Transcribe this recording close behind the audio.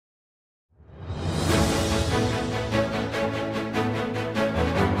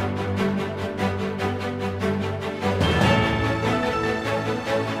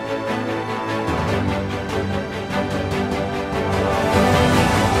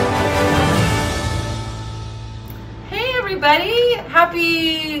everybody.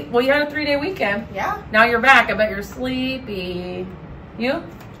 Happy, well, you had a 3-day weekend. Yeah. Now you're back. I bet you're sleepy. You?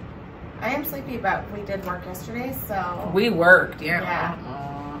 I am sleepy, but we did work yesterday, so. We worked, yeah.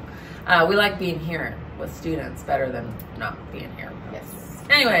 We like being here with students better than not being here. Yes.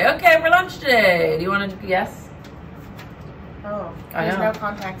 Anyway, okay, for lunch today. Do you want to guess? Oh, I there's know. no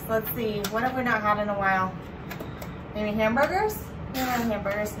context. Let's see. What have we not had in a while? Maybe hamburgers? We haven't had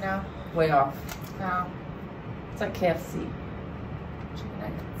hamburgers, no. Way off. No. It's like KFC. Chicken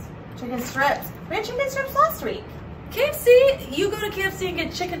nuggets. Chicken strips. We had chicken strips last week. KFC? You go to KFC and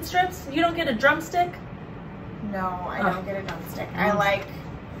get chicken strips? You don't get a drumstick? No, I don't get a drumstick. I like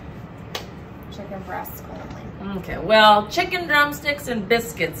chicken breasts only. Okay, well, chicken drumsticks and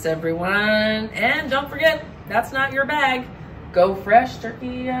biscuits, everyone. And don't forget, that's not your bag. Go Fresh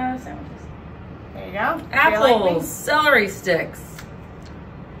turkey sandwiches. There you go. Apples, celery sticks.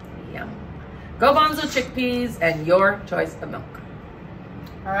 Yum. Go Bonzo chickpeas and your choice of milk.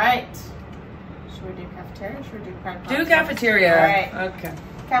 All right. Should we do cafeteria? Should we do pride? Do cafeteria. All right. Okay.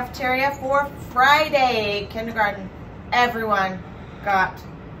 Cafeteria for Friday. Kindergarten. Everyone got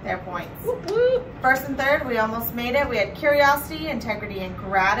their points. Whoop, whoop. First and third, we almost made it. We had curiosity, integrity, and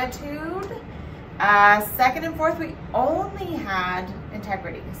gratitude. Second and fourth, we only had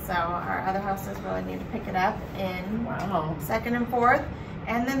integrity. So our other houses really need to pick it up in second and fourth.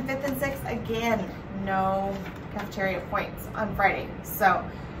 And then fifth and sixth, again, no cafeteria points on Friday. So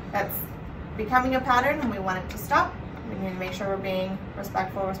that's becoming a pattern and we want it to stop. We need to make sure we're being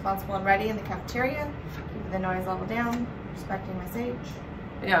respectful, responsible, and ready in the cafeteria. Keeping the noise level down, respecting my sage.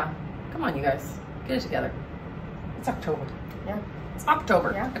 Yeah. Come on, you guys. Get it together. It's October. Yeah. It's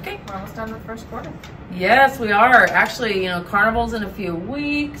October. Yeah. Okay. We're almost done with the first quarter. Yes, we are. Actually, you know, Carnival's in a few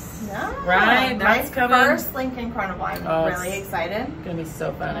weeks. Yeah. Right? That's my coming. first Lincoln Carnival. I'm really excited. It's going to be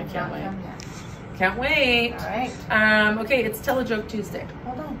so fun. I can't wait. Yeah. Can't wait. All right. Okay, it's Tell a Joke Tuesday.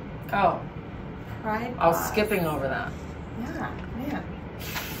 Hold on. Oh. Pride I was Pause. skipping over that. Yeah, man.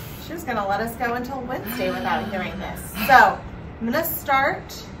 She was going to let us go until Wednesday without doing this. So, I'm going to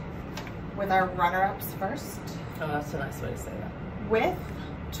start with our runner-ups first. Oh, that's a nice way to say that. With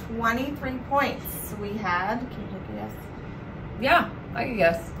 23 points, we had, can you take a guess? Yeah, I can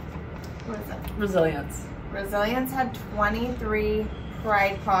guess. What is it? Resilience. Resilience had 23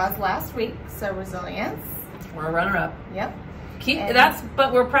 Pride Pause last week, so resilience. We're a runner-up. Yep.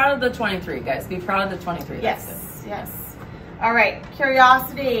 But we're proud of the 23, guys. Be proud of the 23. Yes, yes. All right,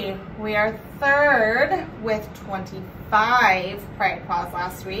 curiosity. We are third with 25 Pride Pause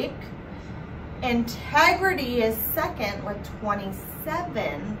last week. Integrity is second with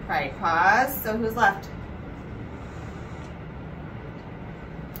 27 Pride Pause. So who's left?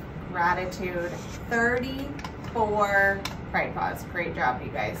 Gratitude, 34 Pride Pause. Great job,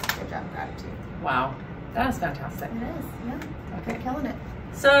 you guys. Good job, gratitude. Wow, that is fantastic. It is, yeah. Okay. We're killing it.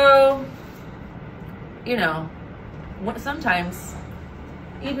 So, you know, sometimes,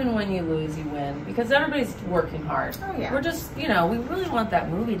 even when you lose, you win, because everybody's working hard. Oh, yeah. We're just, you know, we really want that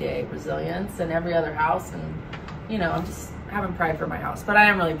movie day resilience in every other house, and, you know, I'm just having pride for my house, but I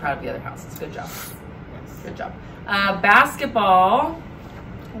am really proud of the other houses. Good job. Yes. Good job. Basketball.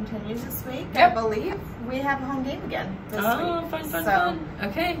 Continues this week. Yep. I believe we have a home game again this week. Fun.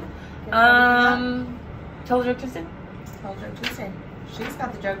 Okay. Tell a joke Tuesday. Tell a joke Tuesday. She's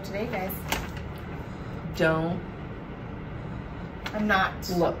got the joke today, guys. Don't I'm not.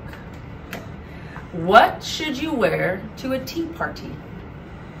 look. What should you wear to a tea party?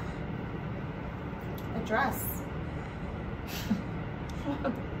 A dress.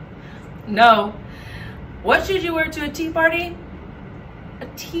 No. What should you wear to a tea party? A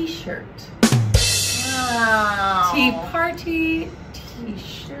t-shirt. Wow. Tea party,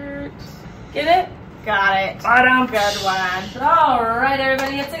 t-shirt. Get it? Got it. Good one. All right,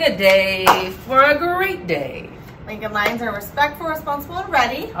 everybody. It's a good day for a great day. Lincoln Lions are respectful, responsible, and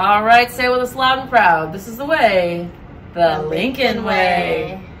ready. All right, say with us loud and proud. This is the way, the Lincoln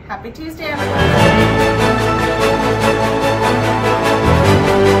way. Happy Tuesday, everyone.